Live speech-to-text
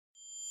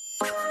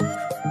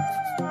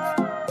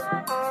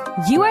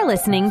You are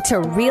listening to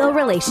Real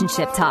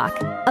Relationship Talk,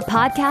 a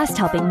podcast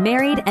helping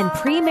married and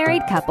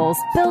pre-married couples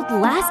build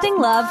lasting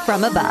love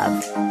from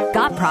above.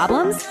 Got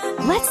problems?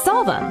 Let's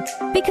solve them.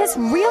 Because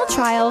real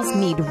trials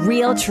need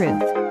real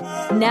truth.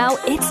 Now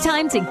it's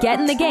time to get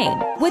in the game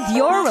with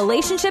your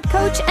relationship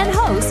coach and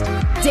host,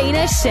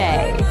 Dana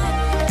Shea.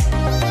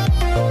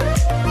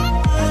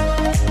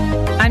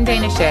 I'm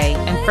Dana Shea,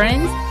 and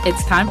friends,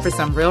 it's time for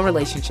some real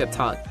relationship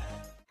talk.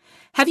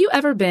 Have you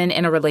ever been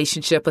in a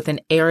relationship with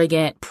an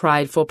arrogant,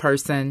 prideful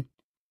person?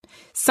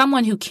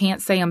 Someone who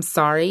can't say I'm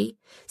sorry?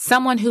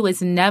 Someone who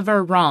is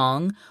never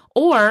wrong?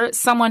 Or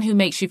someone who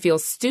makes you feel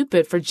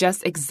stupid for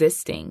just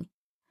existing?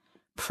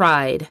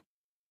 Pride.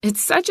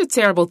 It's such a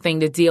terrible thing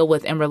to deal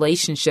with in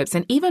relationships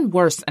and even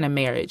worse in a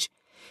marriage.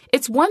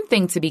 It's one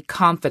thing to be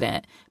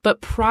confident, but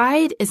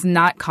pride is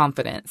not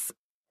confidence.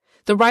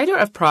 The writer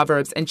of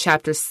Proverbs in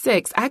chapter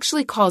 6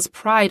 actually calls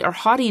pride or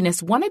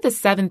haughtiness one of the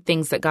 7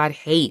 things that God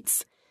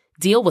hates.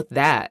 Deal with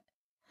that.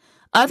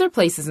 Other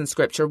places in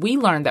Scripture, we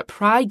learn that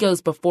pride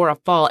goes before a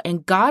fall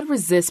and God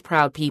resists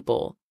proud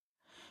people.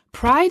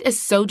 Pride is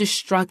so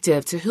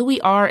destructive to who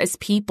we are as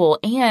people,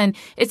 and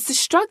it's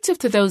destructive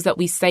to those that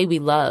we say we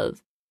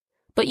love.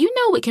 But you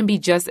know what can be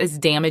just as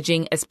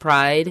damaging as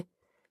pride?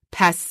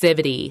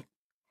 Passivity.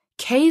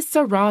 Que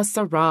sera,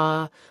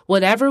 sera.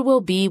 Whatever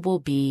will be, will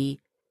be.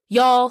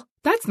 Y'all,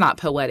 that's not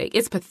poetic.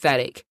 It's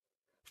pathetic.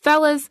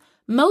 Fellas,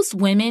 most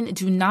women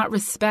do not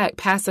respect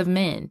passive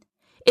men.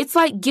 It's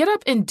like, get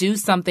up and do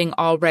something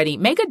already.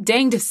 Make a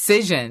dang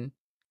decision.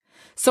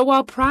 So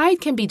while pride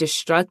can be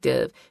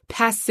destructive,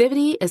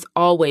 passivity is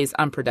always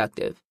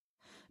unproductive.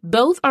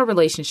 Both are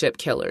relationship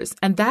killers,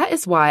 and that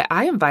is why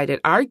I invited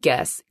our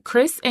guests,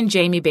 Chris and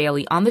Jamie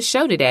Bailey, on the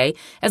show today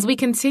as we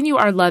continue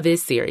our Love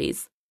Is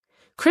series.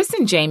 Chris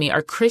and Jamie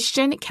are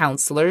Christian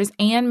counselors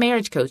and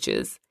marriage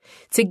coaches.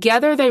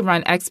 Together, they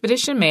run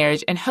Expedition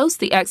Marriage and host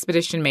the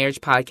Expedition Marriage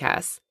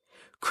podcast.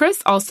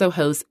 Chris also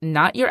hosts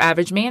Not Your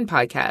Average Man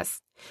podcast.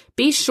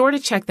 Be sure to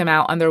check them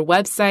out on their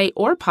website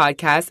or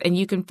podcast, and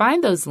you can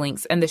find those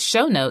links in the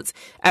show notes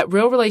at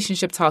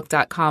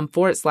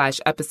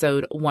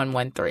realrelationshiptalk.com/episode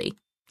 113.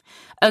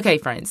 Okay,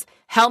 friends,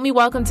 help me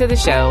welcome to the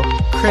show,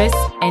 Chris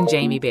and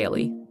Jamie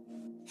Bailey.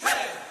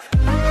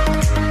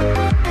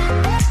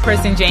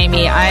 Chris and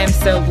Jamie, I am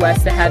so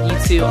blessed to have you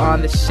two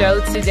on the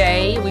show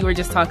today. We were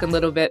just talking a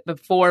little bit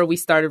before we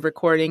started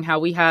recording how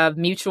we have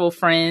mutual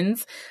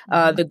friends,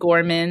 the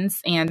Gormans,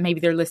 and maybe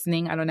they're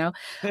listening. I don't know.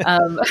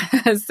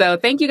 So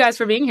thank you guys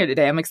for being here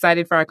today. I'm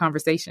excited for our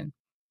conversation.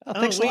 Oh,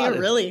 thanks a lot. We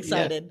are really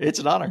excited. Yeah, it's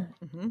an honor.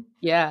 Mm-hmm.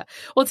 Yeah.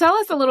 Well, tell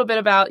us a little bit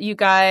about you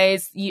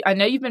guys. I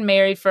know you've been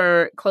married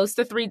for close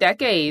to 3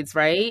 decades,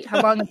 right?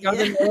 How long have y'all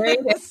been married?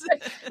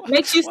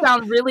 Makes you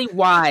sound really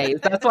wise.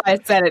 That's why I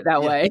said it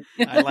that way.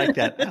 I like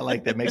that.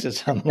 Makes it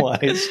sound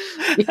wise.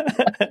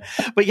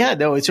 But yeah,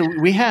 no. So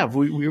we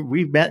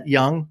met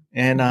young,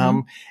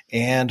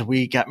 and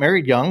we got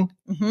married young,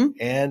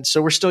 and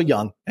so we're still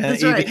young.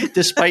 That's right.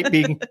 Despite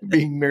being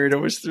married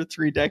over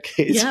 3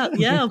 decades. Yeah,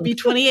 it'll be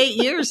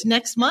 28 years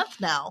next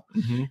month now.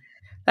 Mm-hmm.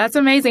 That's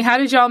amazing. How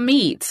did y'all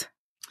meet?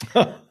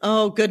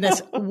 Oh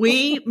goodness,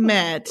 we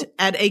met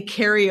at a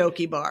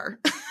karaoke bar.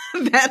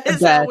 That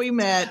is how we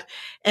met.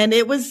 And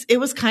it was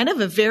kind of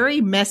a very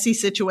messy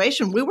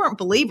situation. We weren't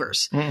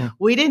believers. Mm-mm.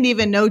 We didn't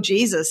even know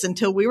Jesus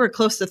until we were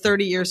close to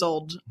 30 years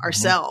old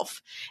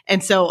ourselves.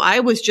 And so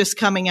I was just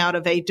coming out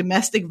of a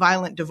domestic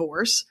violent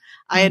divorce.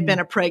 I had been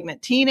a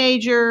pregnant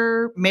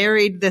teenager,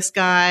 married this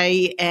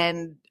guy,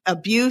 and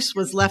abuse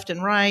was left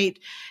and right.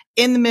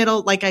 In the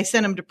middle, like I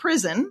sent him to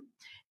prison,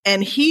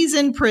 and he's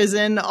in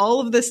prison, all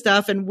of this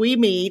stuff. And we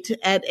meet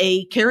at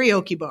a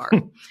karaoke bar.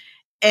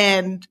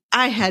 And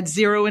I had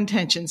zero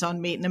intentions on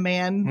meeting a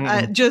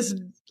man, just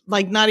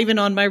like not even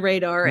on my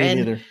radar. Me and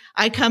neither.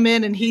 I come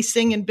in and he's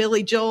singing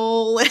Billy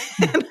Joel.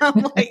 And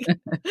I'm like,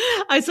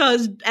 I saw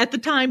his, at the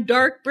time,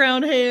 dark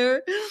brown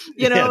hair,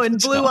 and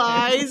blue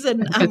eyes.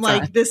 And I'm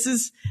like, this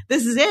is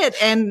it.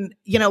 And,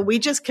 we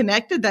just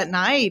connected that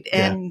night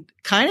and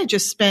kind of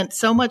just spent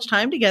so much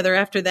time together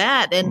after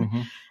that.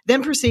 And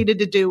then proceeded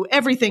to do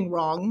everything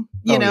wrong.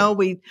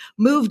 We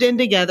moved in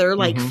together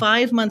like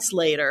 5 months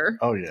later.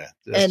 Oh yeah.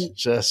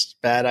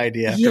 Just bad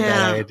idea after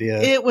bad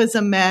idea. It was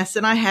a mess.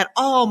 And I had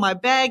all my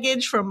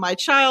baggage from my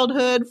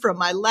childhood, from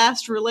my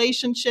last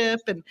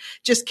relationship, and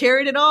just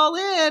carried it all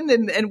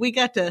in. And we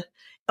got to,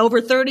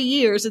 over 30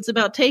 years, it's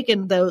about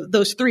taking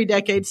those 3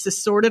 decades to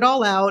sort it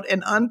all out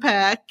and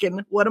unpack.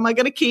 And what am I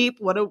going to keep?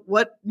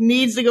 What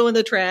needs to go in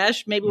the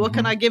trash? Maybe what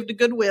can I give to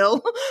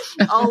Goodwill?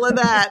 All of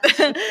that.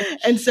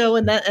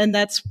 and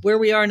that's where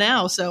we are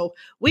now. So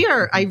we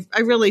are, I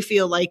really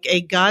feel like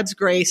a God's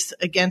grace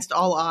against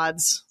all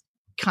odds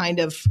kind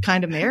of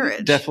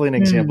marriage. Definitely an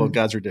example of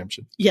God's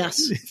redemption.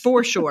 Yes,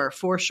 for sure.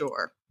 For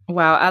sure.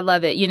 Wow, I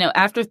love it.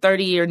 After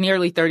 30 or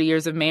nearly 30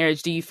 years of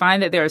marriage, do you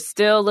find that there are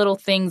still little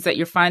things that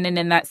you're finding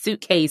in that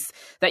suitcase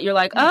that you're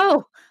like,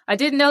 oh, I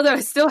didn't know that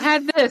I still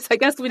had this. I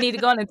guess we need to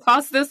go on and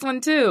toss this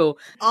one too.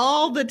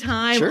 All the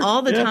time,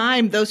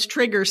 time, those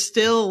triggers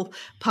still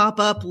pop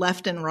up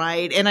left and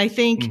right. And I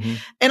think,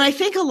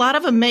 a lot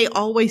of them may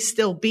always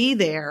still be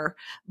there,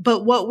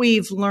 but what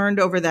we've learned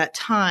over that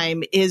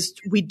time is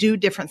we do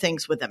different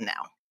things with them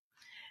now.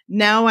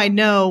 Now I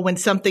know when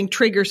something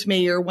triggers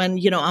me or when,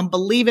 I'm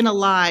believing a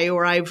lie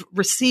or I've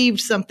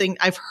received something,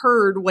 I've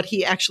heard what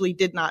he actually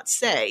did not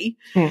say,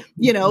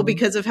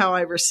 because of how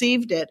I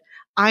received it.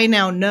 I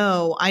now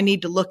know I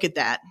need to look at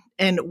that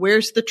and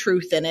where's the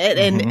truth in it.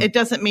 And it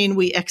doesn't mean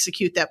we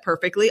execute that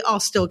perfectly. I'll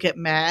still get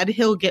mad.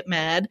 He'll get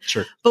mad,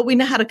 but we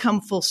know how to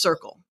come full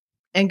circle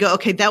and go,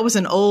 okay, that was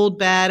an old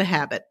bad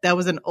habit. That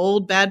was an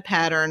old bad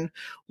pattern.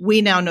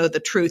 We now know the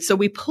truth. So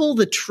we pull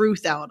the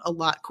truth out a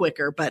lot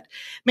quicker, but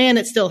man,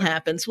 it still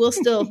happens. We'll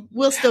still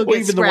get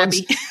even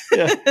scrappy.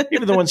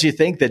 Even the ones you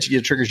think that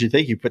triggers you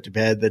think you put to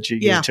bed that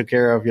you took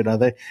care of,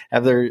 they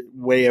have their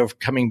way of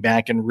coming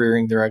back and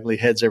rearing their ugly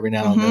heads every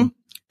now and then.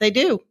 They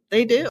do.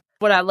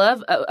 What I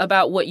love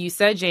about what you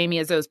said, Jamie,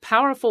 is those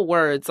powerful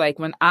words. Like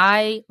when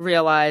I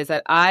realize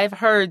that I've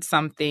heard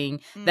something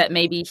that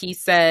maybe he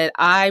said,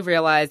 I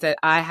realize that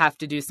I have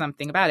to do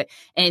something about it.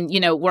 And,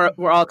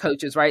 we're all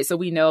coaches, right? So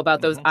we know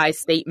about those I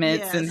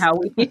statements and how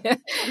we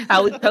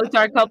coach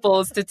our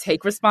couples to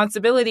take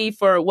responsibility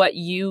for what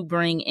you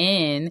bring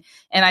in.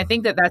 And I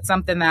think that that's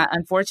something that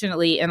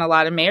unfortunately in a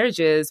lot of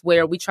marriages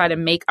where we try to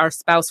make our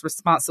spouse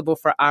responsible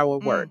for our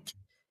work.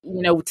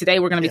 Today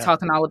we're going to be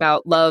talking all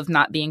about love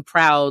not being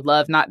proud,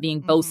 love not being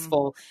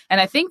boastful.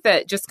 And I think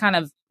that just kind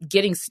of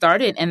getting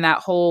started in that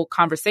whole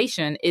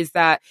conversation is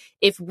that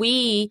if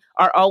we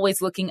are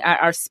always looking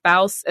at our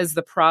spouse as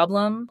the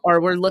problem,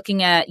 or we're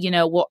looking at,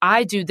 well,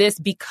 I do this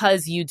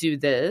because you do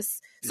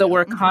this. So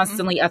we're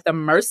constantly at the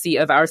mercy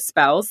of our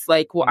spouse.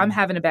 Like, well, I'm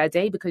having a bad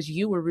day because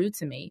you were rude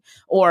to me,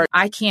 or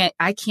I can't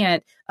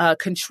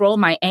control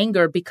my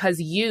anger because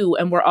you,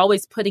 and we're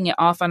always putting it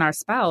off on our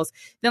spouse.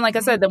 Then, like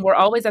I said, then we're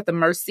always at the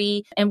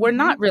mercy and we're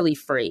not really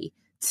free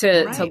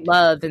to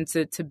love and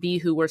to be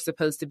who we're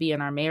supposed to be in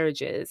our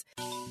marriages.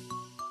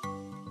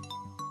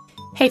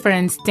 Hey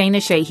friends, Dana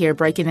Shea here,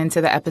 breaking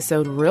into the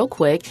episode real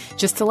quick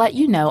just to let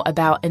you know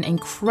about an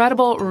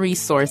incredible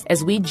resource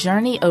as we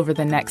journey over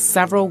the next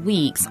several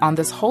weeks on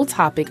this whole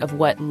topic of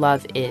what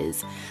love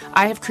is.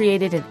 I have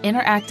created an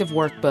interactive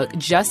workbook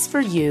just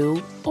for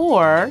you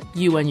or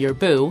you and your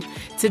boo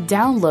to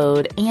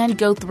download and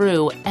go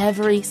through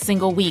every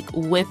single week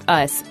with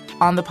us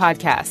on the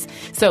podcast.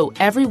 So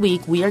every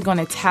week we are going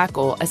to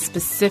tackle a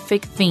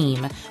specific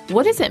theme.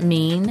 What does it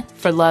mean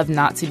for love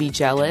not to be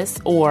jealous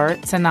or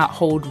to not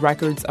hold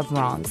records of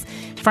wrongs?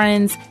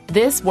 Friends,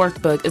 this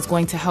workbook is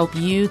going to help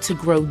you to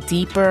grow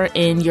deeper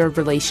in your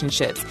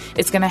relationships.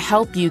 It's going to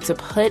help you to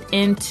put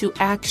into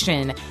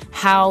action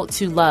how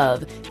to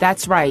love.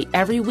 That's right.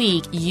 Every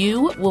week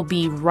you will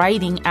be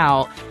writing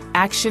out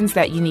actions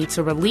that you need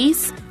to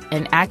release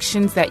and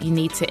actions that you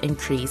need to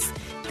increase.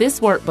 This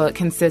workbook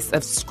consists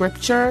of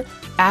scripture,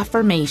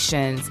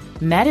 affirmations,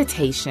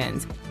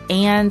 meditations,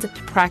 and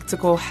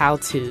practical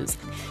how-tos.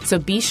 So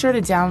be sure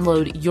to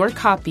download your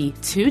copy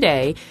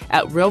today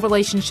at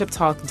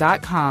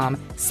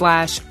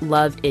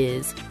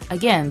realrelationshiptalk.com/loveis.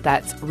 Again,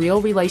 that's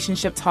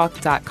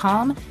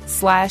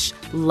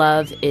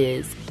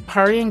realrelationshiptalk.com/loveis.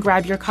 Hurry and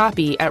grab your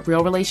copy at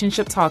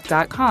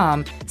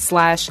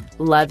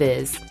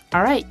realrelationshiptalk.com/loveis.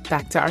 All right,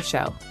 back to our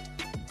show.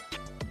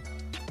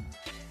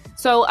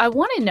 So I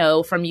want to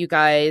know from you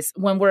guys,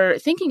 when we're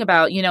thinking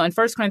about, in 1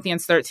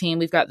 Corinthians 13,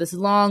 we've got this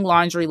long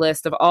laundry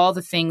list of all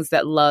the things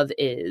that love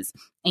is.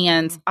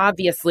 And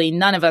obviously,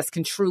 none of us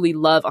can truly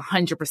love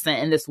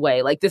 100% in this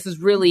way. Like, this is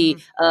really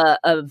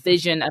a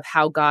vision of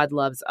how God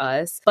loves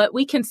us. But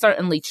we can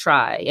certainly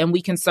try, and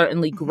we can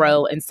certainly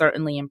grow and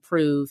certainly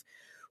improve.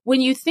 When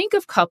you think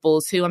of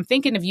couples who, I'm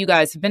thinking of you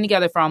guys who've been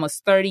together for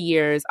almost 30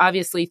 years,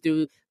 obviously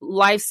through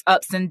life's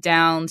ups and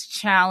downs,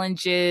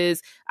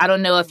 challenges. I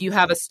don't know if you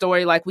have a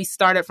story like we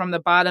started from the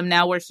bottom,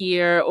 now we're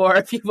here, or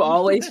if you've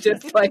always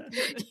just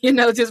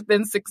just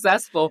been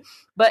successful.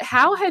 But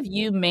how have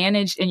you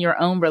managed in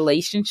your own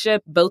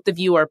relationship? Both of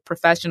you are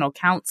professional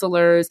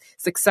counselors,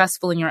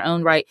 successful in your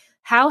own right.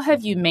 How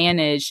have you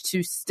managed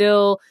to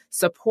still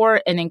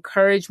support and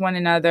encourage one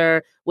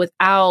another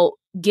without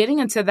getting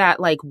into that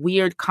like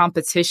weird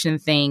competition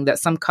thing that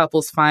some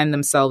couples find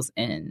themselves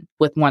in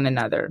with one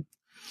another?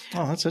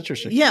 Oh, that's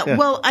interesting. Yeah.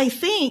 Well, I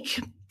think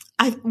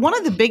one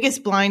of the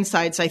biggest blind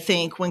sides, I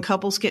think, when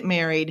couples get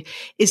married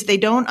is they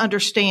don't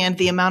understand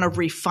the amount of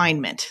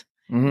refinement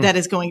that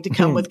is going to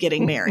come with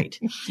getting married.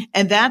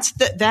 And that's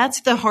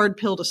the hard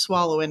pill to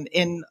swallow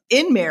in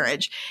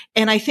marriage.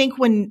 And I think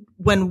when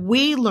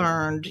we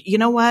learned, you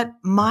know what,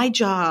 my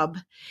job,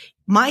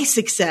 my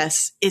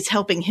success is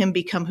helping him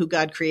become who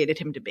God created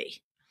him to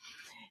be.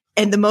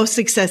 And the most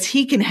success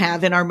he can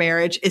have in our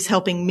marriage is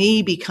helping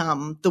me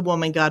become the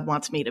woman God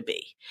wants me to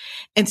be.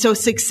 And so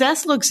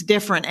success looks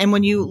different. And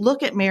when you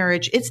look at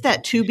marriage, it's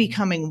that two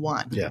becoming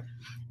one. Yeah.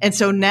 And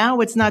so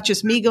now it's not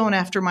just me going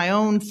after my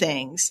own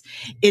things.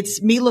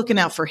 It's me looking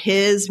out for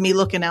his, me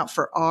looking out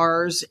for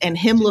ours, and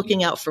him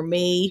looking out for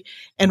me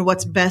and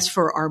what's best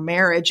for our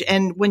marriage.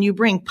 And when you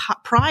bring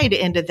pride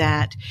into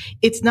that,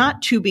 it's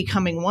not two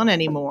becoming one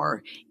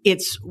anymore.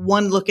 It's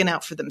one looking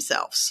out for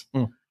themselves.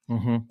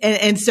 Mm-hmm.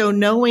 And so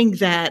knowing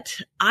that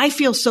I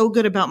feel so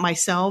good about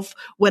myself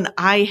when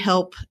I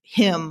help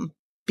him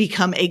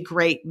become a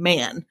great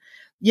man.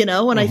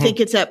 And I think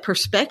it's that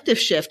perspective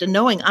shift and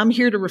knowing I'm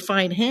here to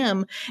refine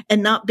him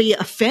and not be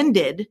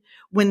offended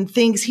when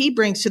things he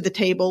brings to the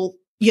table,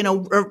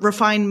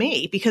 refine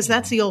me, because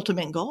that's the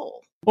ultimate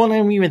goal. Well,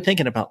 I'm even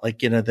thinking about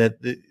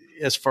that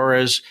as far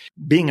as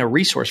being a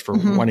resource for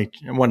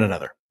one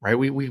another, right?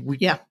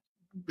 We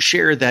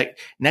share that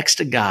next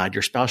to God,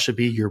 your spouse should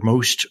be your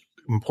most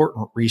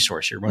important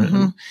resource, your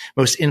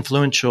most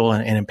influential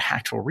and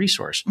impactful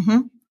resource.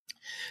 Mm-hmm.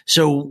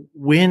 So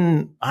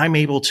when I'm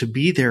able to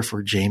be there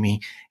for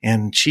Jamie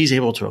and she's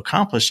able to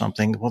accomplish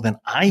something, well, then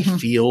I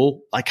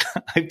feel like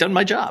I've done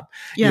my job.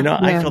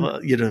 I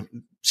feel,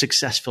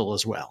 successful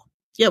as well.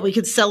 Yeah, we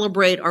could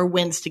celebrate our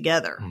wins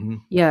together. Mm-hmm.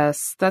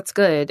 Yes, that's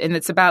good. And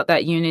it's about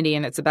that unity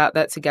and it's about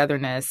that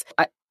togetherness.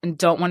 I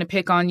don't want to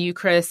pick on you,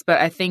 Chris, but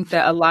I think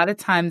that a lot of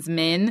times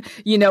men,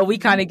 we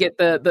kind of get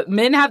the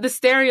men have the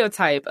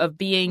stereotype of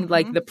being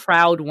like the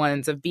proud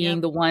ones, of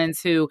being the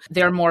ones who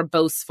they're more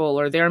boastful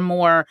or they're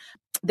more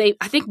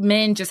I think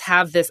men just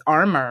have this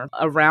armor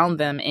around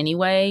them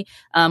anyway,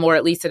 or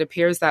at least it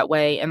appears that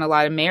way in a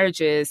lot of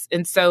marriages.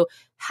 And so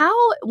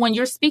when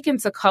you're speaking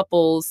to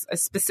couples,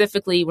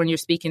 specifically when you're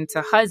speaking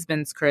to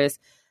husbands, Chris,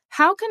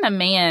 how can a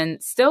man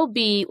still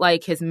be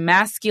like his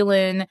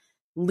masculine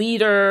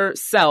leader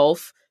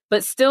self,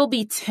 but still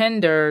be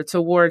tender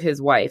toward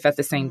his wife at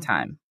the same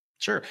time?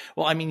 Sure.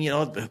 Well, I mean,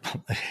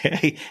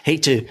 I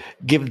hate to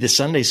give the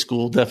Sunday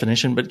school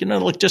definition, but,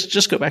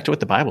 just go back to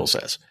what the Bible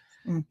says.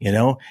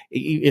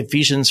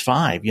 Ephesians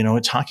 5,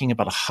 talking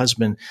about a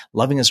husband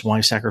loving his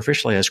wife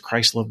sacrificially as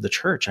Christ loved the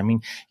church. I mean,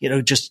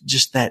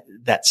 just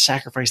that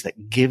sacrifice,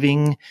 that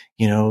giving,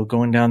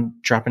 dropping down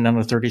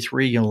to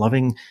 33,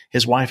 loving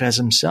his wife as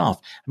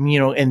himself. I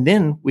mean, and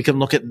then we can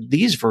look at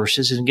these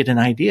verses and get an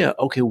idea.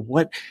 Okay,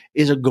 what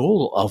is a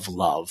goal of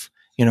love?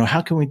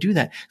 How can we do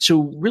that?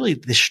 So really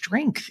the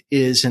strength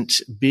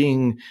isn't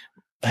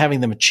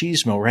having the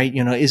machismo, right?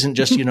 Isn't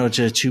just,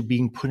 to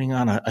being putting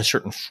on a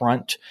certain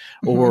front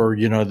or,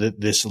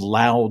 this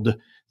loud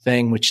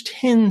thing, which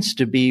tends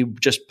to be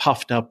just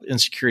puffed up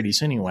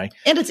insecurities anyway.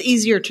 And it's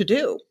easier to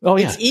do. Oh,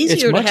 yeah. It's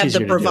easier to have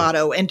the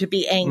bravado and to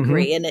be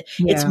angry. And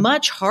it's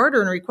much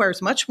harder and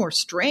requires much more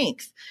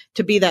strength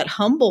to be that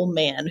humble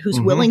man who's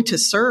willing to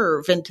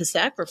serve and to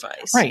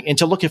sacrifice. Right. And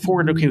to look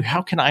forward, okay,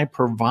 how can I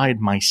provide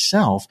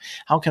myself?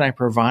 How can I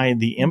provide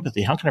the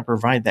empathy? How can I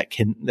provide that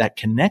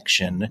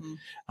connection,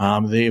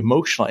 the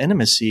emotional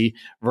intimacy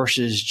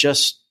versus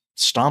just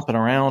stomping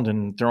around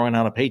and throwing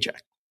out a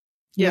paycheck?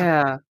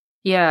 Yeah.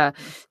 Yeah.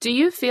 Do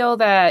you feel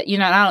that,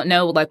 I don't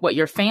know like what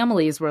your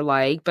families were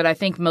like, but I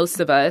think most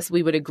of us,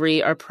 we would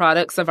agree, are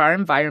products of our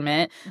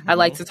environment. I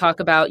like to talk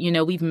about,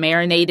 we've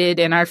marinated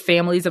in our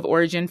families of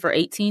origin for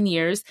 18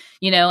 years,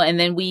 and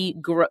then we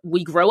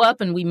grow up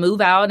and we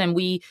move out and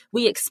we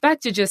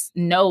expect to just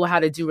know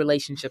how to do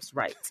relationships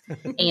right.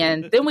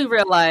 And then we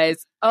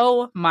realize,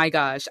 oh my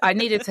gosh, I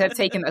needed to have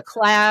taken a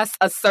class,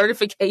 a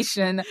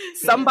certification.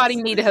 Somebody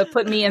needed to have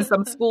put me in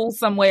some school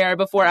somewhere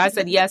before I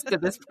said yes to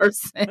this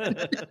person.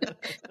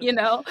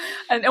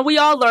 And we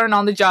all learn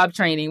on the job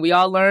training. We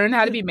all learn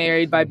how to be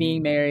married by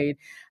being married.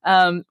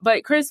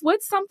 But Chris,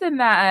 what's something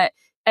that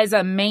as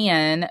a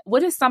man,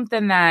 what is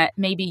something that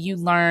maybe you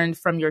learned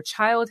from your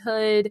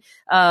childhood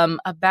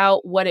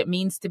about what it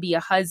means to be a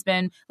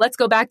husband? Let's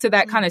go back to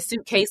that kind of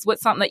suitcase.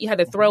 What's something that you had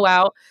to throw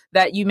out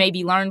that you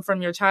maybe learned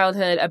from your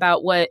childhood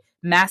about what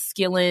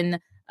masculinity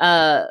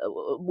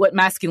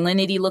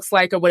looks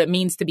like or what it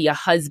means to be a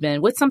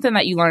husband? What's something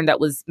that you learned that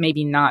was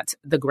maybe not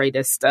the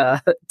greatest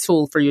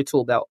tool for your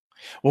tool belt?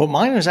 Well,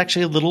 mine was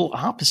actually a little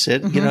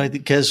opposite,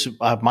 because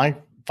my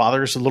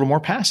father is a little more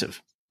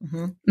passive,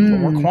 a little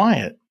more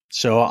quiet.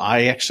 So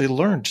I actually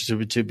learned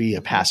to be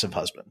a passive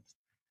husband.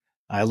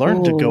 I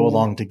learned to go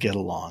along to get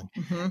along.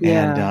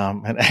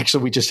 And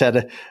actually we just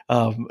had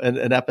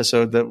an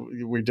episode that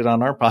we did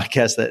on our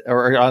podcast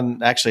or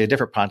on actually a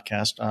different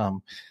podcast.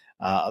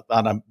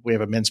 We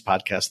have a men's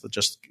podcast that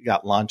just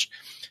got launched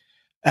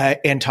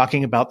and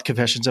talking about the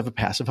confessions of a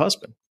passive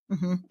husband,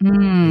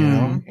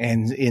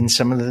 and in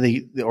some of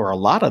or a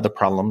lot of the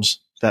problems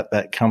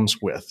that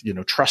comes with,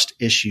 trust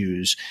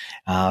issues,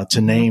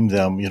 to name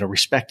them,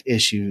 respect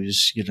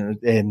issues,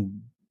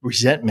 and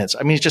resentments.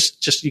 I mean, it's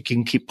just, you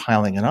can keep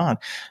piling it on.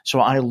 So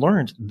I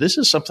learned this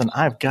is something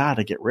I've got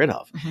to get rid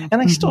of.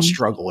 And I still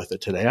struggle with it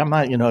today. I'm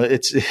not,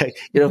 it's,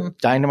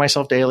 dying to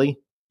myself daily,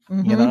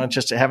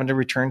 just having to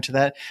return to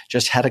that.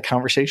 Just had a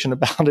conversation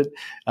about it,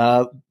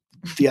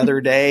 the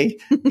other day,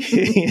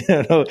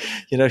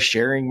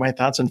 sharing my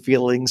thoughts and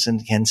feelings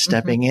and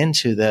stepping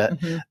into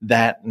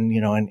that,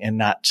 and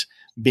not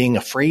being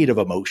afraid of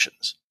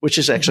emotions, which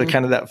is actually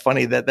kind of that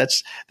funny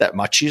that's that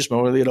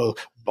machismo,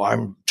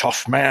 I'm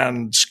tough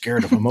man,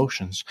 scared of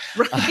emotions.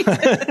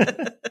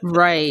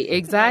 Right.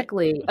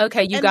 Exactly.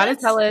 Okay. You got to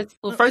tell us.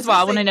 Well, first of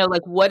all, I want to know,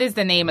 like, what is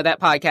the name of that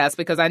podcast?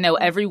 Because I know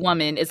every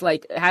woman is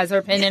like, has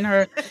her pen in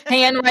her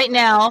hand right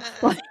now.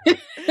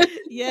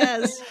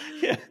 Yes.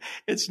 Yeah,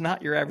 it's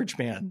Not Your Average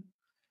Man.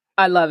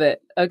 I love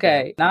it.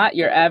 Okay. Not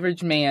Your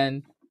Average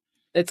Man.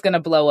 It's going to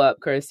blow up,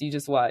 Chris. You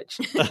just watch.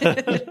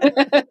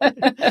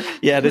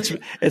 Yeah,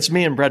 it's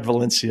me and Brett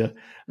Valencia.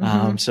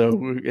 So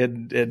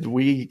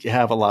we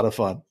have a lot of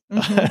fun.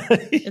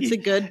 It's a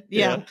good,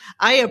 yeah.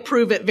 I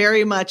approve it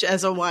very much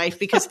as a wife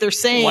because they're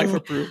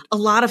saying a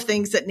lot of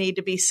things that need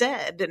to be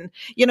said. And,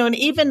 and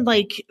even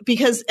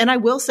and I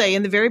will say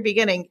in the very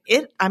beginning,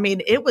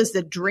 it was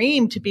the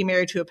dream to be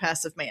married to a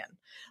passive man.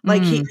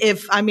 Like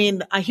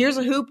here's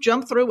a hoop,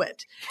 jump through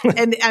it.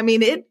 And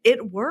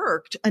it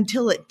worked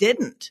until it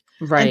didn't.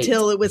 Right.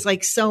 Until it was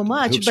like so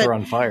much. Hoops are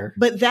on fire.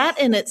 But that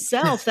in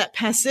itself, that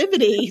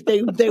passivity,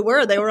 they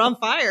were on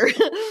fire.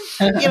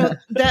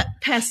 That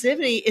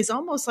passivity is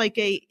almost like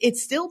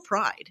it's still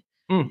pride.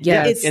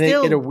 Yeah. It's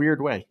still, in a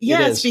weird way.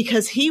 Yes,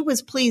 because he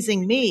was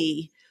pleasing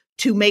me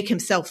to make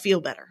himself feel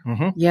better.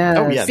 Yeah.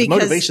 Oh yeah. The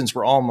motivations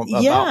were all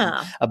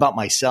about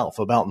myself,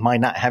 about my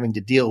not having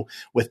to deal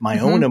with my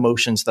own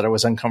emotions that I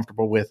was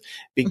uncomfortable with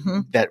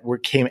that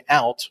came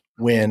out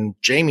when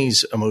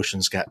Jamie's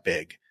emotions got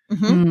big.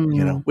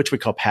 Which we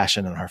call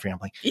passion in our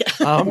family.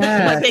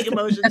 My big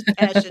emotions,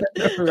 passion.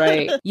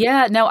 Right.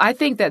 Yeah. No, I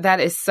think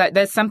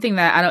that's something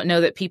that I don't know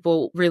that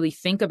people really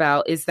think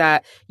about is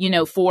that, we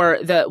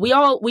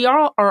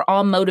are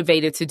all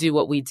motivated to do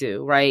what we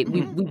do, right?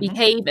 We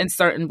behave in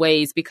certain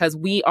ways because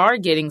we are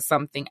getting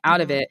something out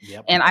of it.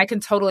 Yep. And I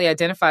can totally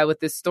identify with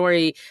this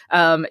story.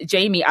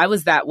 Jamie, I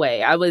was that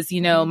way. I was,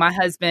 my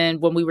husband,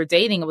 when we were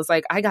dating, it was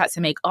like, I got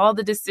to make all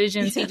the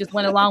decisions. He just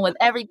went along with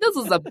this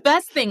was the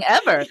best thing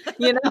ever,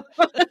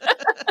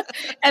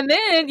 And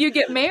then you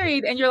get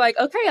married and you're like,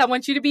 okay, I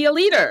want you to be a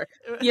leader,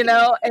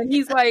 and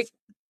he's like,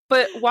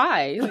 but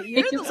why?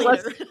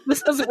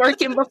 This was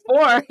working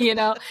before,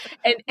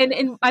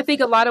 and I think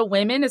a lot of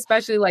women,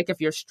 especially like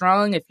if you're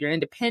strong, if you're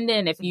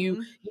independent, if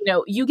you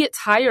get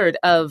tired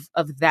of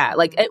that.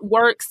 Like it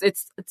works.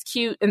 It's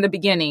cute in the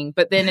beginning,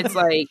 but then it's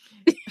like,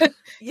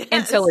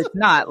 until it's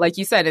not, like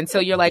you said,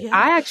 until you're like,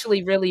 I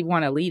actually really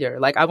want a leader.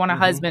 Like I want a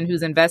husband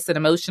who's invested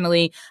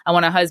emotionally. I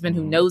want a husband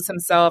who knows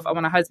himself. I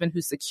want a husband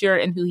who's secure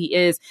in who he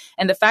is.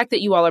 And the fact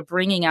that you all are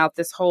bringing out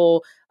this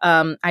whole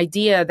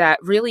idea that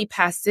really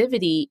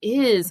passivity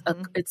is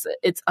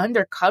it's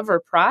undercover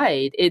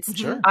pride. It's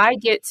I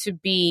get to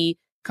be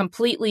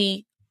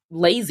completely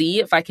lazy,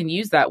 if I can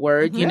use that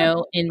word,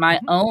 in my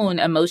own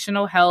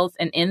emotional health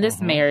and in this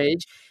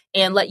marriage,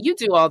 and let you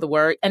do all the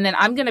work. And then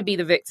I'm going to be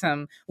the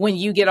victim when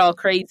you get all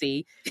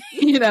crazy.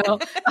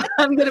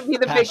 I'm going to be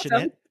the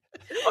victim.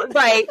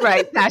 Right.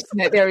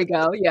 Passionate. There we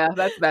go. Yeah,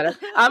 that's better.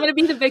 I'm going to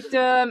be the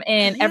victim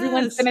and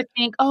everyone's going to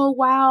think, oh,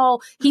 wow,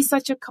 he's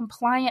such a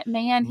compliant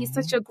man. He's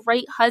such a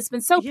great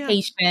husband. So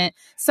patient,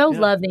 so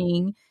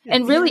loving.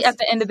 And really at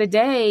the end of the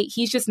day,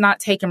 he's just not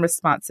taking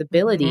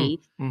responsibility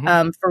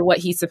for what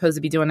he's supposed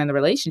to be doing in the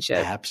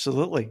relationship.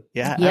 Absolutely.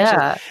 Yeah.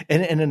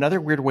 Absolutely. And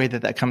another weird way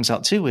that comes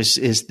out too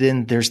is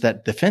then there's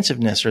that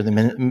defensiveness or the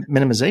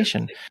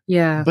minimization.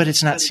 Yeah. But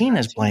it's not seen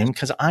as blame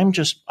because I'm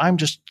just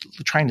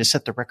trying to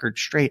set the record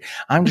straight.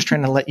 I'm just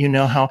trying to let you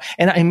know how,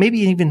 and maybe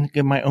even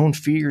my own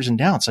fears and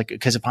doubts, like,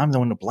 because if I'm the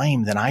one to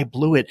blame, then I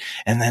blew it.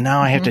 And then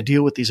now I have to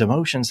deal with these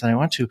emotions that I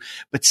want to,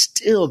 but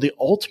still the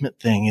ultimate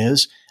thing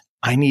is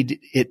I need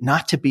it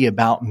not to be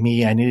about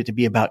me. I need it to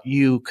be about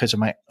you because of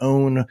my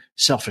own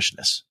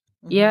selfishness.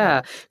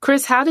 Yeah.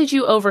 Chris, how did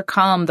you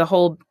overcome the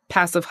whole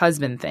passive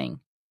husband thing?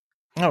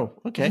 Oh,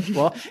 okay.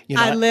 Well,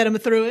 I led him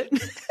through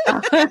it.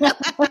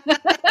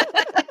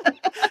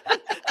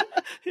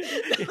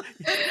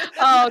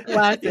 Oh,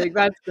 classic.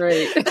 That's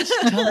great.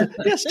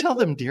 Tell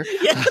them, dear.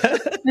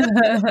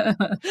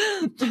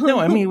 No,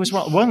 I mean, it was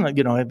one,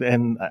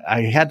 and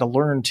I had to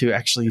learn to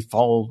actually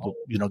follow,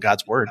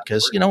 God's word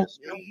because,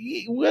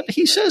 what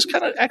he says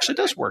kind of actually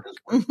does work.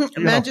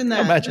 Imagine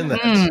that.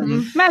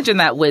 Imagine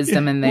that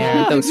wisdom in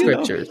there, those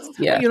scriptures.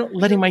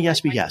 Letting my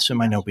yes be yes and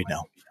my no be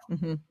no.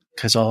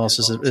 Because all else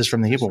is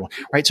from the evil one.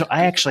 Right. So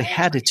I actually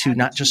had to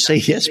not just say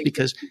yes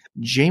because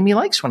Jamie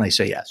likes when I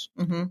say yes.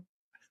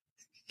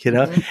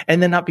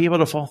 And then not be able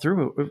to follow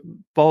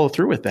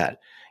through with that.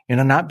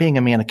 Not being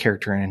a man of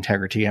character and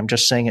integrity. I'm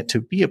just saying it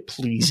to be a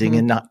pleasing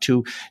and not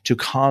to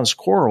cause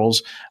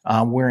quarrels,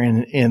 where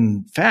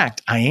in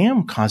fact, I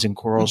am causing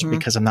quarrels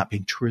because I'm not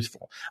being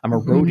truthful. I'm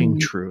eroding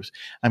truth.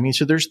 I mean,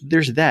 so there's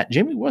that.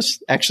 Jamie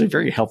was actually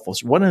very helpful.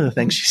 So one of the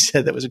things she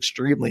said that was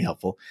extremely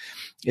helpful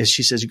is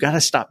she says, you got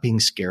to stop being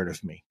scared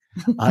of me.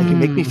 You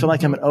make me feel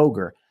like I'm an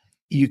ogre.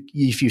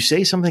 If you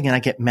say something and I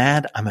get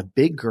mad, I'm a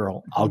big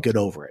girl. I'll get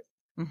over it.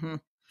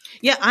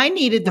 Yeah, I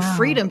needed the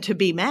freedom to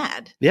be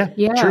mad. Yeah.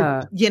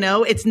 True. You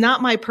know, it's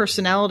not my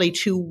personality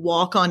to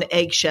walk on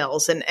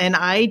eggshells and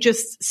I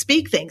just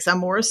speak things. I'm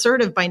more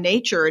assertive by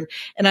nature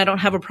and I don't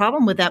have a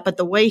problem with that. But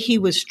the way he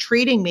was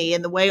treating me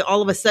and the way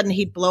all of a sudden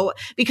he'd blow it,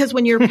 because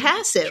when you're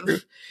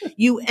passive,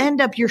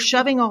 you're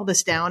shoving all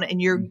this down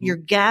and you're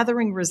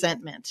gathering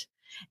resentment.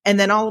 And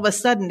then all of a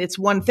sudden it's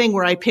one thing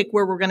where I pick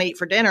where we're going to eat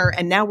for dinner.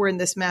 And now we're in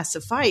this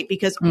massive fight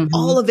because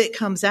all of it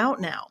comes out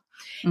now.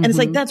 And it's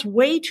like, that's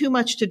way too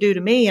much to do to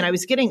me. And I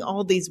was getting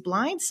all these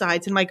blind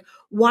sides and like,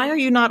 why are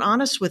you not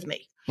honest with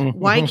me?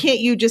 Why can't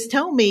you just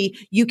tell me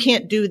you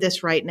can't do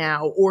this right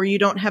now, or you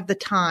don't have the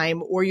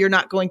time, or you're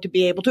not going to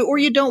be able to, or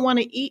you don't want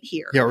to eat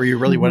here? Yeah. Or you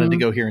really wanted to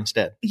go here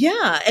instead.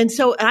 Yeah. And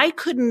so I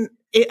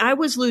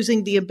was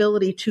losing the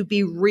ability to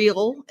be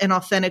real and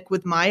authentic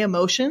with my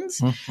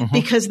emotions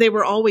because they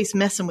were always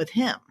messing with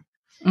him.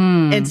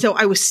 And so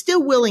I was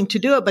still willing to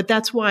do it, but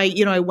that's why,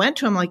 you know, I went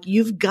to him like,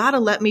 you've got to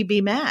let me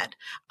be mad.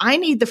 I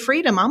need the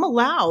freedom. I'm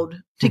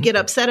allowed to get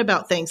upset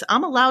about things.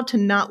 I'm allowed to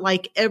not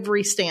like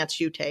every stance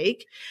you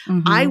take.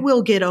 I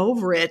will get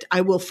over it. I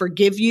will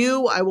forgive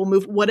you. I will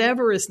move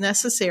whatever is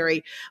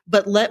necessary,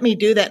 but let me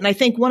do that. And I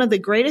think one of the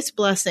greatest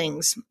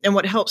blessings and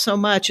what helped so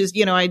much is,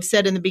 you know, I'd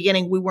said in the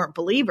beginning, we weren't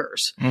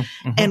believers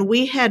and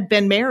we had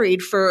been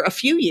married for a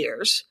few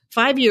years,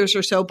 5 years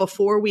or so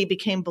before we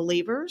became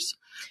believers.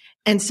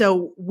 And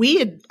so we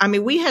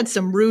had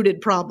some rooted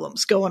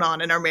problems going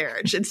on in our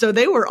marriage. And so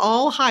they were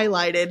all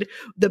highlighted.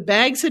 The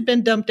bags had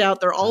been dumped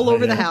out. They're all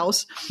over the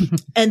house.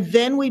 And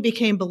then we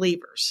became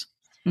believers.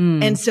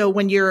 And so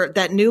when you're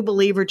that new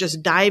believer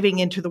just diving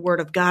into the word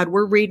of God,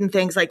 we're reading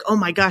things like, oh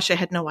my gosh, I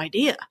had no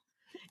idea.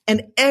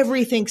 And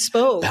everything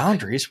spoke.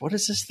 Boundaries. What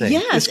is this thing?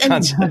 Yes.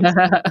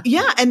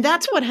 And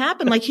that's what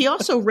happened. Like he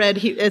also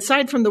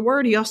aside from the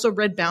word, he also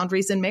read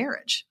boundaries in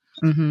marriage.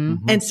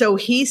 And so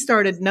he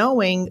started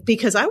knowing,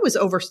 because I was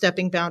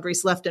overstepping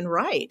boundaries left and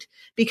right,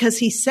 because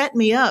he set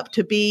me up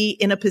to be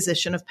in a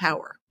position of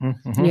power.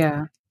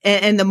 Yeah.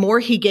 And the more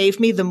he gave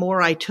me, the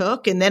more I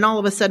took. And then all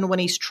of a sudden, when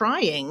he's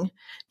trying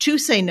to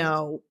say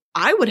no,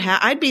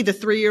 I'd be the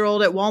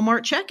 3-year-old at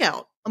Walmart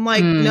checkout. I'm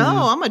like, no,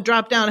 I'm going to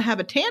drop down and have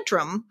a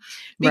tantrum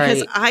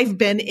because I've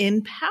been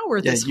in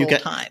power this whole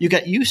time. You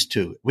got used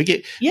to it. We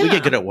get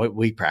good at what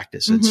we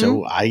practice. And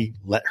so I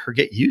let her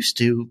get used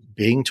to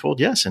being told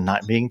yes and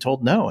not being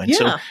told no. And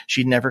so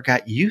she never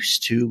got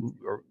used to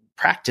or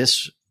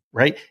practice,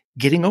 right,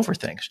 getting over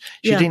things.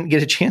 She didn't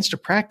get a chance to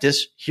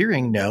practice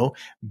hearing no,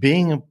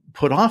 being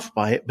put off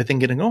by it, but then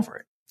getting over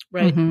it.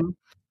 Right.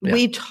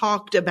 We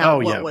talked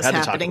about what was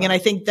happening. And I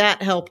think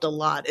that helped a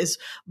lot, is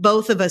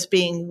both of us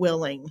being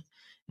willing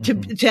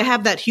to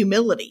have that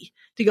humility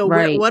to go,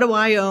 what do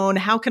I own?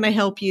 How can I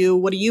help you?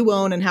 What do you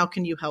own? And how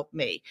can you help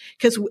me?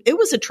 Because it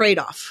was a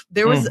trade-off.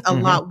 There was a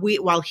lot.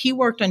 While he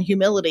worked on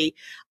humility,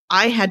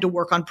 I had to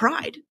work on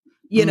pride.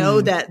 You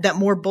know, that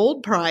more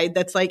bold pride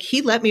that's like,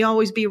 he let me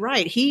always be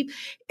right. He,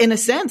 in a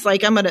sense,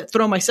 like, I'm going to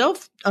throw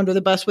myself under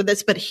the bus with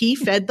this, but he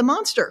fed the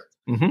monster.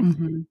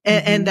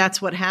 And that's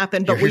what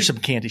happened. But here's some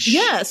candy.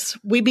 Yes,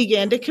 we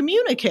began to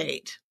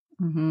communicate.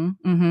 And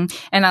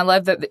I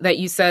love that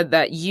you said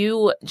that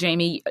you,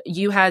 Jamie,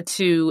 you had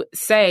to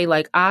say,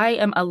 like, I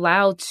am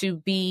allowed to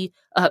be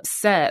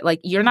upset. Like,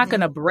 you're not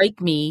going to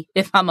break me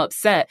if I'm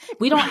upset.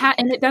 We don't have,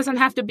 and it doesn't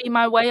have to be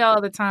my way all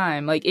the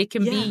time. Like, it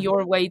can be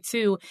your way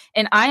too.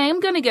 And I am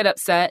going to get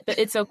upset, but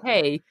it's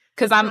okay.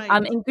 Because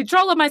I'm in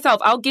control of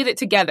myself. I'll get it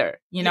together.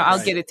 You know,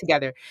 I'll get it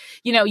together.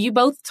 You know, you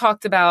both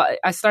talked about,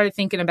 I started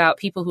thinking about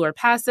people who are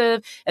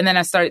passive, and then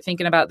I started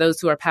thinking about those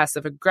who are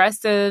passive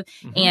aggressive.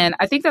 And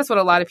I think that's what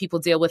a lot of people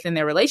deal with in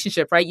their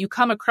relationship, right? You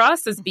come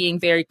across as being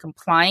very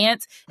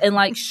compliant and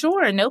like,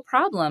 sure, no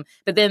problem.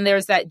 But then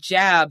there's that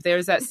jab,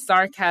 there's that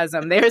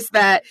sarcasm, there's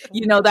that,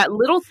 you know, that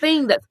little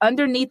thing that's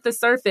underneath the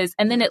surface.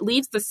 And then it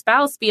leaves the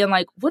spouse being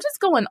like, what is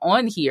going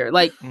on here?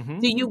 Like, do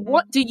you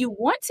want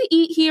to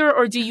eat here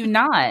or do you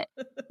not?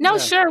 No,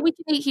 sure, we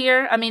can eat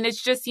here. I mean,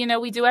 it's just, you know,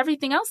 we do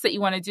everything else that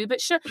you want to do, but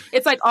sure.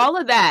 It's like all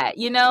of that,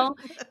 you know?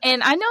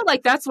 And I know,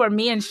 like, that's where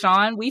me and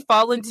Sean, we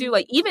fall into,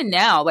 like, even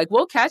now, like,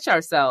 we'll catch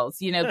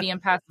ourselves, you know, being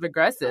passive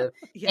aggressive.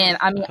 And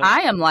I mean,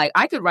 I am like,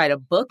 I could write a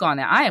book on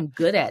it. I am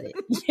good at it.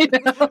 You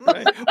know?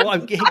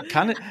 Well,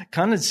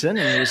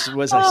 condescending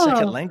was a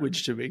second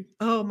language to me.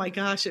 Oh my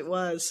gosh, it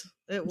was.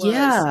 It was.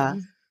 Yeah.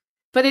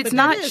 But it's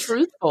not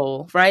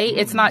truthful, right?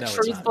 It's not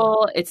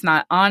truthful. It's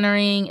not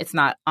honoring. It's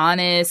not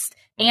honest.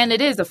 And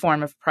it is a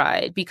form of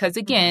pride because,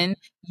 again,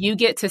 you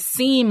get to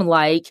seem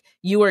like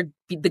you are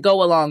the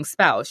go-along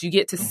spouse. You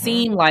get to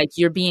seem like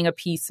you're being a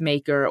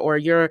peacemaker or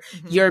you're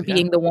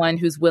being the one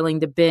who's willing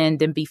to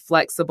bend and be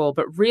flexible.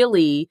 But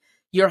really,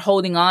 you're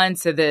holding on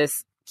to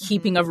this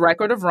keeping of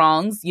record of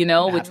wrongs, you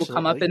know, which will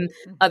come up in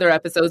other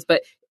episodes.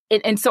 But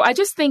and so I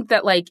just think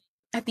that, like,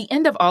 at the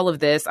end of all of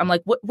this, I'm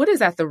like, what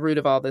is at the root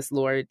of all this,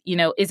 Lord? You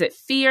know, is it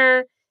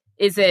fear?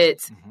 Is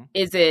it,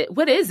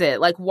 what is it?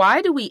 Like,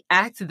 why do we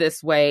act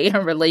this way in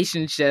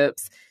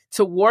relationships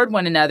toward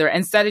one another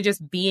instead of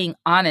just being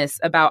honest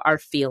about our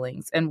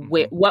feelings and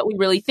what we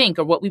really think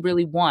or what we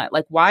really want.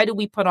 Like, why do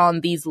we put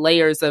on these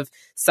layers of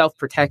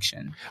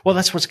self-protection? Well,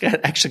 that's what's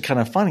actually kind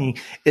of funny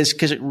is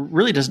because it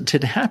really doesn't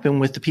tend to happen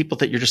with the people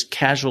that you're just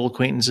casual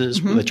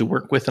acquaintances that you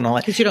work with and all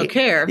that. Because you don't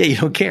care. Yeah, you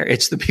don't care.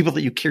 It's the people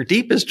that you care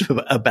deepest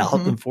about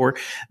and for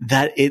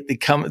that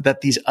that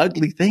these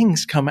ugly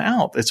things come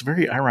out. It's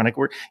very ironic.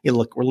 We're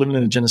living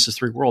in a Genesis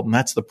 3 world, and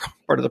that's the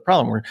part of the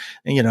problem.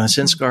 We're,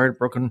 sin scarred,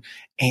 broken,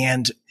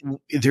 and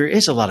there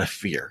is a lot of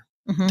fear.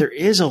 There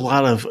is a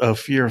lot of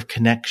fear of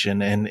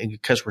connection, and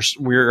because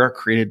we are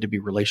created to be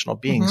relational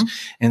beings,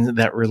 and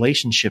that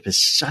relationship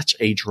is such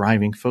a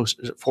driving force,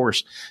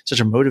 such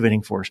a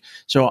motivating force.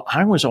 So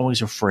I was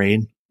always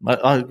afraid.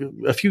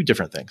 A few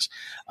different things.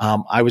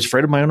 I was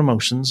afraid of my own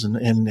emotions,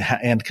 and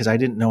because I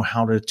didn't know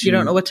how to you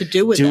don't know what to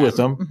do with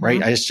them,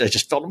 right? I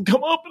just felt them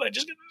come up, and I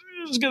just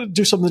was going to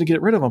do something to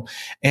get rid of them.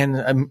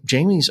 And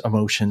Jamie's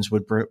emotions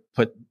would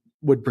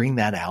bring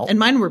that out, and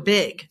mine were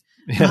big.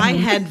 I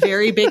had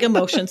very big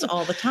emotions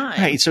all the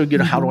time. Right. So,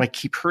 how do I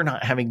keep her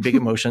not having big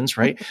emotions?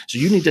 Right. So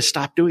you need to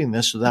stop doing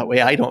this so that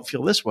way I don't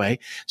feel this way.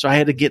 So I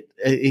had to get,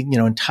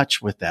 in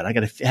touch with that. I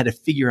had to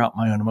figure out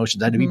my own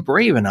emotions. I had to be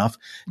brave enough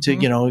to,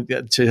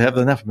 to have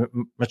enough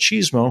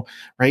machismo,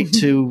 right.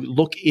 To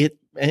look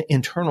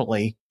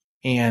internally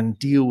and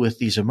deal with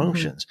these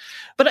emotions.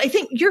 But I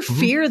think your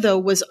fear though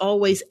was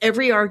always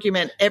every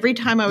argument, every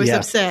time I was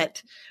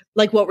upset.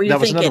 Like, what were you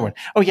thinking? That was another one.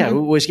 Oh, yeah.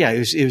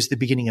 It was the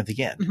beginning of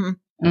the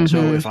end.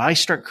 So if I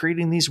start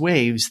creating these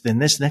waves, then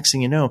this next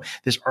thing you know,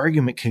 this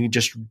argument can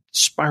just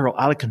spiral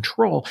out of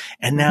control.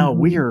 And now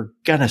we are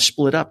going to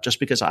split up just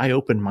because I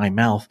opened my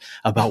mouth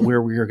about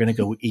where we are going to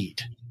go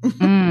eat.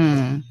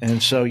 And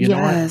so, you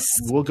know what?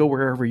 We'll go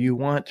wherever you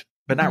want.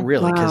 But not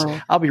really, because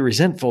I'll be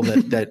resentful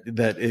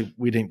that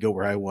we didn't go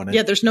where I wanted.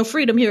 Yeah, there's no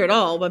freedom here at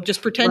all. I'm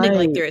just pretending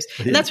like there is.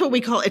 And that's what we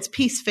call it's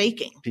peace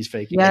faking. Peace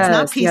faking. It's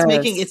not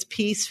peacemaking, it's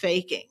peace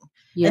faking.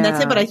 Yeah. And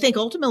that's it. But I think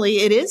ultimately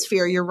it is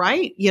fear. You're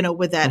right,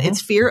 with that.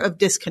 It's fear of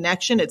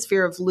disconnection. It's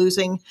fear of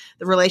losing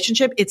the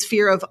relationship. It's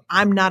fear of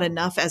I'm not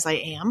enough as I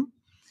am.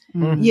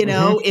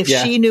 If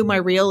she knew my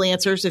real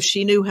answers, if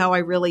she knew how I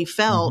really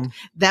felt,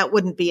 that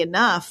wouldn't be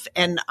enough.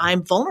 And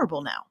I'm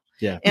vulnerable now.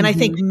 Yeah. And I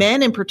think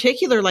men in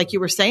particular, like you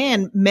were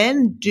saying,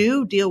 men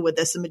do deal with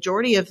this. The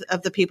majority of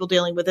the people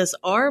dealing with this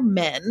are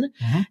men.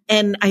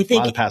 And I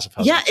think,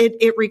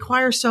 it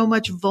requires so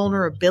much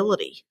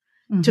vulnerability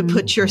to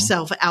put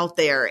yourself out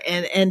there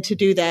and to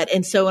do that.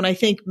 And I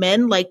think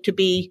men like to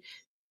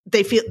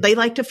they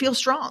like to feel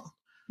strong.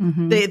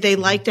 They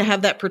like to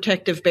have that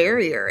protective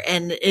barrier,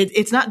 and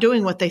it's not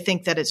doing what they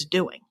think that it's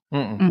doing.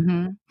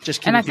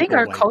 Just and I think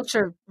our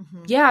culture,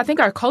 I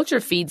think our culture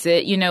feeds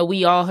it.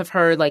 We all have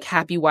heard like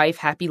happy wife,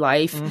 happy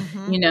life,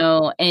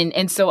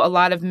 and so a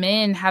lot of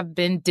men have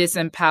been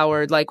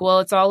disempowered. Like,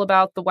 well, it's all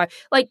about the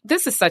wife. Like,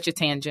 this is such a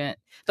tangent,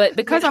 but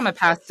because I'm a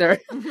pastor,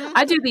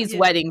 I do these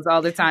weddings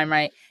all the time,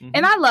 right?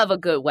 And I love a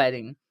good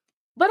wedding.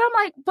 But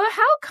I'm like, but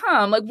how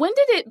come? Like, when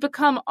did it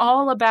become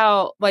all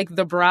about like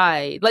the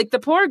bride? Like, the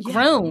poor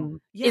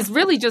groom is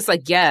really just a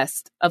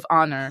guest of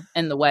honor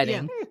in the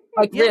wedding.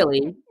 Like,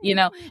 really,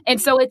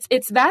 and so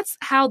that's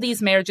how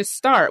these marriages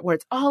start, where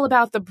it's all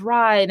about the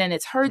bride and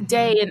it's her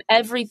day and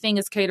everything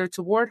is catered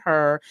toward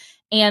her.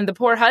 And the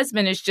poor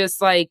husband is just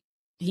like,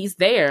 he's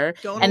there.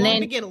 Going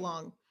along to get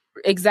along.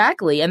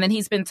 Exactly. And then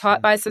he's been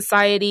taught by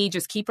society,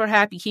 just keep her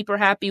happy,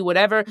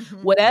 whatever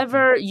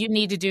you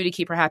need to do to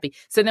keep her happy.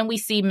 So then we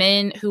see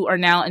men who are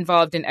now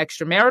involved in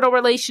extramarital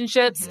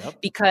relationships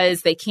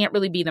because they can't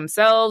really be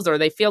themselves, or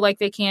they feel like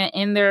they can't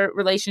in their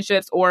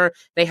relationships, or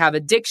they have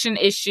addiction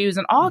issues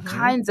and all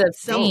kinds of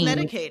things.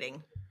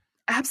 Self-medicating.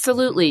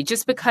 Absolutely.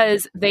 Just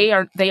because they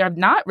have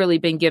not really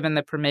been given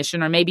the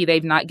permission, or maybe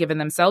they've not given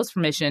themselves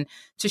permission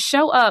to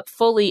show up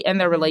fully in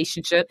their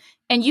relationship.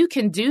 And you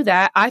can do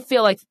that. I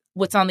feel like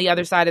what's on the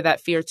other side of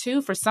that fear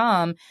too, for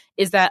some,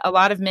 is that a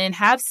lot of men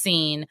have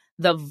seen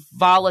the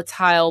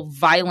volatile,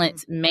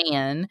 violent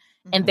man,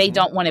 and they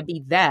don't want to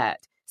be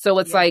that. So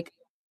it's like,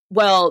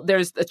 well,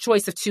 there's a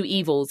choice of two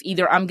evils.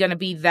 Either I'm going to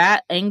be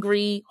that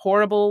angry,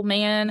 horrible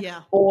man,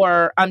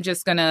 or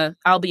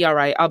I'll be all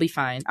right. I'll be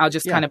fine. I'll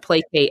just kind of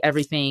placate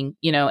everything,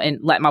 and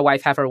let my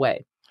wife have her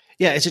way.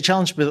 Yeah, it's a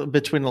challenge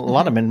between a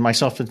lot of men,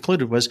 myself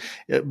included, was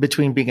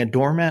between being a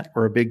doormat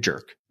or a big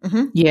jerk.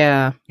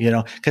 Yeah.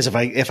 Because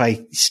if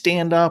I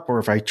stand up or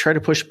if I try to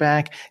push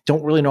back,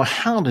 don't really know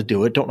how to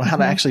do it, don't know how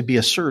to actually be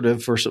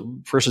assertive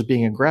versus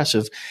being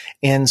aggressive.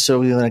 And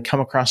so then I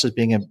come across as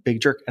being a big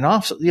jerk. And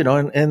also,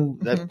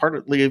 and that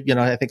partly,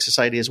 I think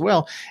society as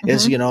well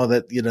is,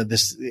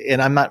 this,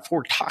 and I'm not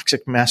for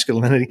toxic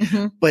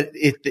masculinity, but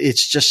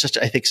it's just such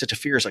a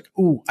fear. It's like,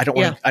 ooh, I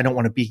don't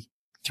want to be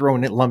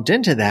lumped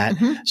into that.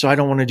 So I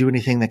don't want to do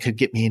anything that could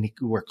get me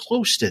anywhere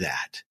close to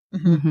that.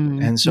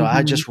 And so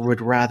I just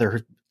would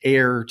rather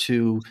err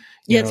to,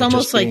 it's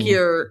almost like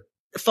you're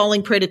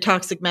falling prey to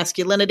toxic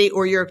masculinity,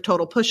 or you're a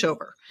total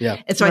pushover.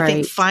 Yeah. And so I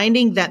think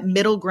finding that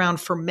middle ground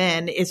for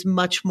men is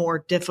much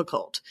more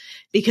difficult,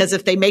 because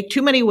if they make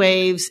too many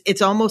waves,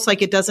 it's almost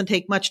like it doesn't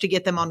take much to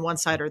get them on one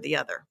side or the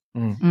other.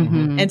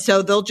 Mm-hmm. And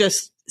so they'll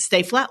just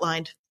stay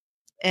flatlined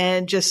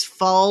and just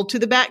fall to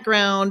the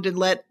background and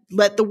let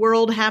the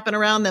world happen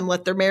around them,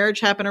 let their marriage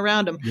happen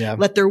around them,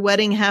 let their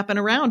wedding happen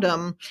around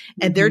them.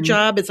 And their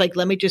job is like,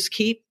 let me just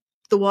keep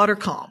the water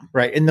calm.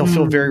 Right. And they'll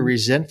feel very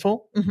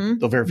resentful.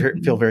 They'll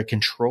feel very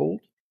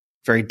controlled,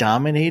 very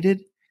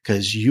dominated,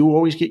 because you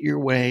always get your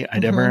way. I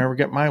never ever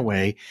get my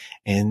way.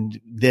 And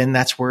then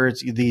that's where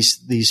it's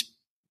these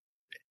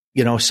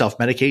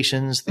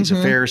self-medications, these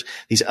affairs,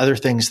 these other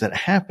things that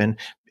happen.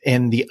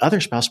 And the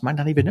other spouse might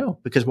not even know,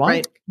 because why?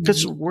 Right.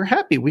 Because we're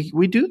happy.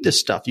 We do this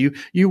stuff.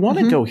 You want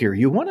to go here.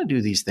 You want to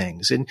do these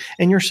things, and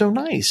you're so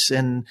nice.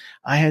 And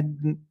I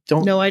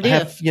don't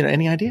have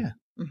any idea.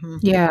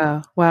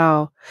 Yeah.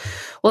 Wow.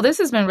 Well, this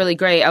has been really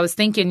great. I was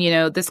thinking,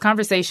 this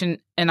conversation,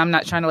 and I'm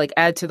not trying to like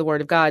add to the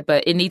word of God,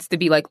 but it needs to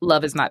be like,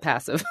 love is not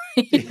passive.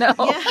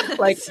 Yes.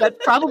 Like that's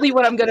probably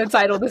what I'm going to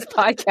title this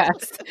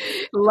podcast.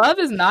 Love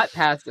is not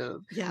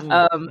passive.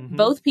 Yeah.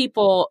 Both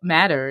people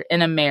matter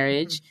in a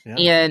marriage,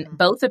 and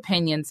both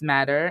opinions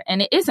matter.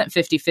 And it isn't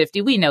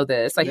 50-50. We know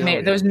this. Like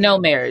there's no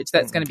marriage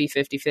that's going to be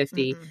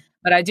 50-50.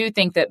 But I do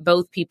think that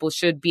both people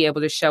should be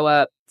able to show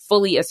up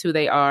fully as who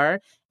they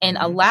are and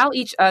allow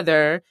each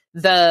other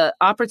the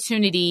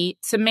opportunity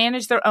to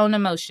manage their own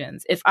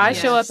emotions. If I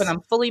show up and I'm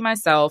fully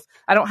myself,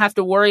 I don't have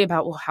to worry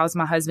about, well, how's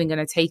my husband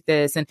going to take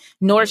this? And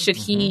nor should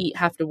he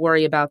have to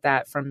worry about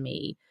that from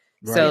me.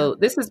 Right. So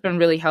this has been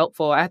really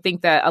helpful. I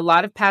think that a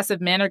lot of passive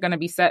men are going to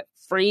be set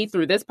free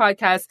through this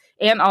podcast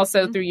and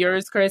also through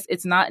yours, Chris.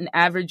 It's not an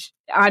average.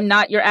 I'm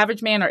not your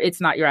average man, or it's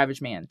not your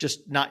average man.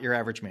 Just not your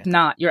average man.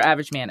 Not your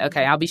average man.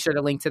 Okay. I'll be sure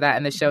to link to that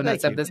in the show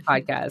notes of this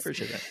podcast.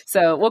 Appreciate that.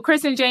 So, well,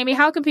 Chris and Jamie,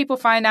 how can people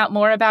find out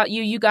more about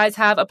you? You guys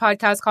have a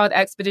podcast called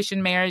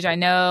Expedition Marriage, I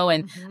know.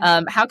 And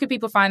how can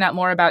people find out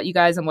more about you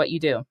guys and what you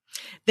do?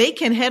 They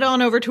can head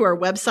on over to our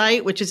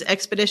website, which is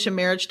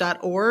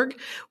expeditionmarriage.org.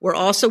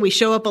 We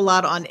show up a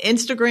lot on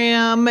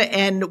Instagram,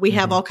 and we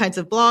have all kinds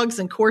of blogs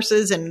and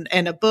courses and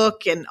a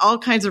book and all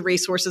kinds of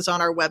resources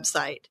on our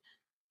website.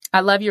 I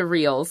love your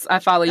reels. I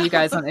follow you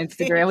guys on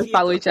Instagram. We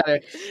follow each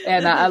other,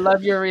 and I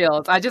love your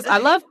reels. I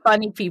love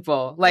funny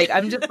people. Like,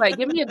 I'm just like,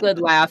 give me a good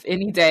laugh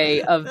any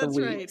day of the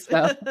week. Right.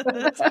 So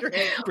That's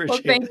great. Well,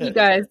 thank you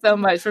guys so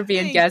much for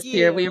being guests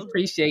here. We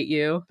appreciate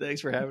you.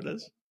 Thanks for having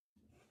us.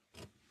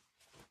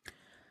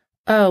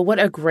 Oh, what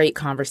a great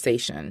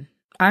conversation.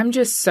 I'm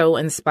just so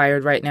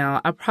inspired right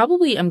now. I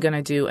probably am going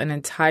to do an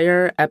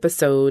entire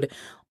episode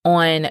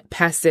on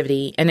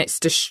passivity and its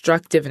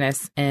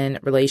destructiveness in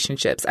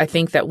relationships. I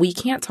think that we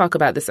can't talk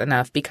about this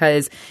enough,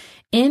 because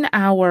in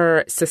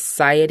our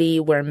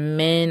society where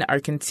men are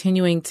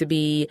continuing to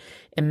be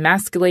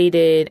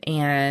emasculated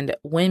and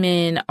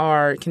women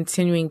are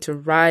continuing to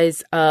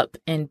rise up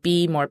and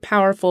be more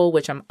powerful,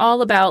 which I'm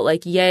all about,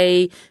 like,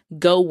 yay,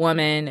 go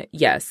woman,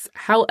 yes.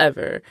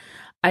 However,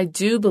 I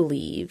do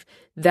believe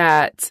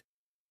that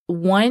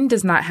one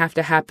does not have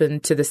to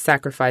happen to the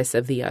sacrifice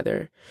of the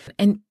other.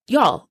 And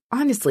y'all,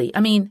 honestly,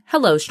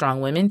 hello,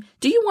 strong women.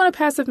 Do you want a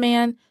passive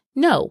man?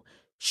 No.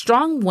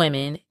 Strong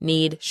women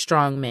need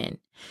strong men.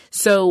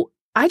 So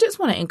I just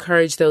want to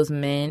encourage those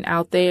men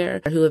out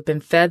there who have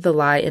been fed the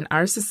lie in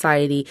our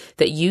society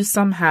that you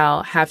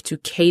somehow have to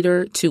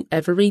cater to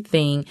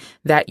everything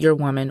that your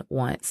woman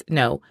wants.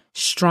 No,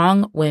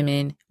 strong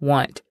women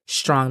want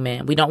strong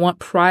men. We don't want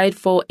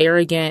prideful,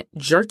 arrogant,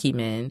 jerky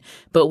men,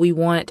 but we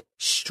want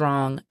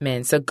strong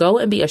men. So go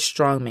and be a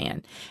strong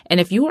man. And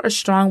if you are a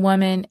strong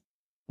woman,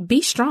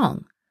 be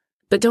strong,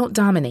 but don't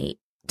dominate.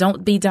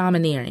 Don't be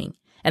domineering.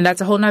 And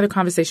that's a whole nother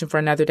conversation for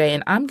another day.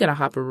 And I'm going to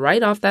hop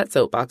right off that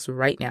soapbox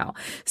right now.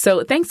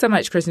 So thanks so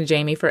much, Chris and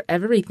Jamie, for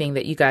everything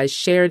that you guys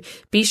shared.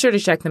 Be sure to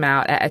check them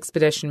out at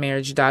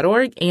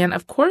expeditionmarriage.org. And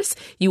of course,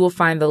 you will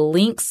find the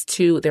links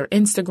to their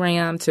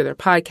Instagram, to their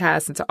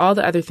podcast, and to all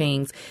the other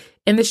things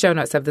in the show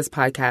notes of this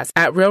podcast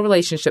at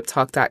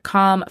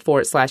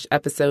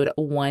realrelationshiptalk.com/episode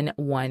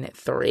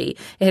 113.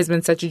 It has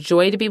been such a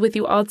joy to be with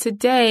you all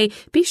today.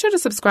 Be sure to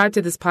subscribe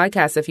to this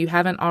podcast if you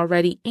haven't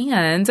already,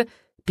 and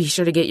be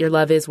sure to get your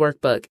Love Is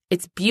workbook.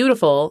 It's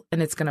beautiful,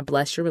 and it's going to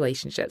bless your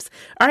relationships.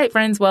 All right,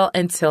 friends. Well,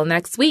 until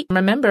next week,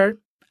 remember,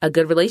 a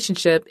good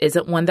relationship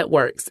isn't one that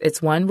works.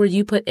 It's one where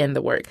you put in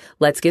the work.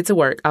 Let's get to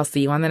work. I'll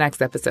see you on the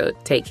next episode.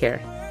 Take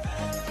care.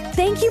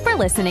 Thank you for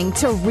listening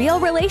to Real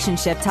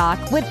Relationship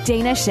Talk with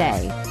Dana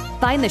Shea.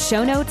 Find the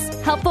show notes,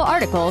 helpful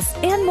articles,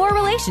 and more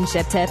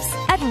relationship tips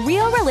at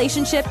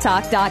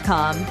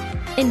realrelationshiptalk.com.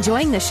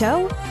 Enjoying the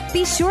show?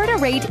 Be sure to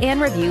rate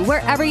and review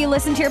wherever you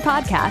listen to your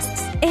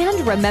podcasts.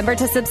 And remember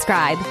to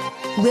subscribe.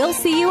 We'll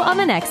see you on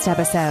the next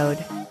episode.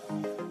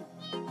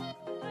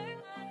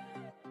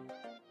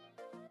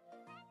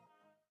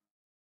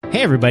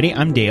 Hey everybody,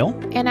 I'm Dale.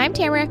 And I'm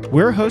Tamara.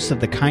 We're hosts of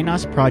the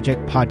Kainos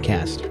Project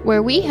podcast,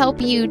 where we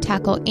help you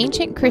tackle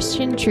ancient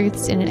Christian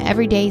truths in an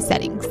everyday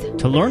settings.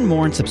 To learn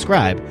more and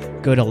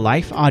subscribe, go to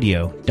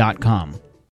lifeaudio.com.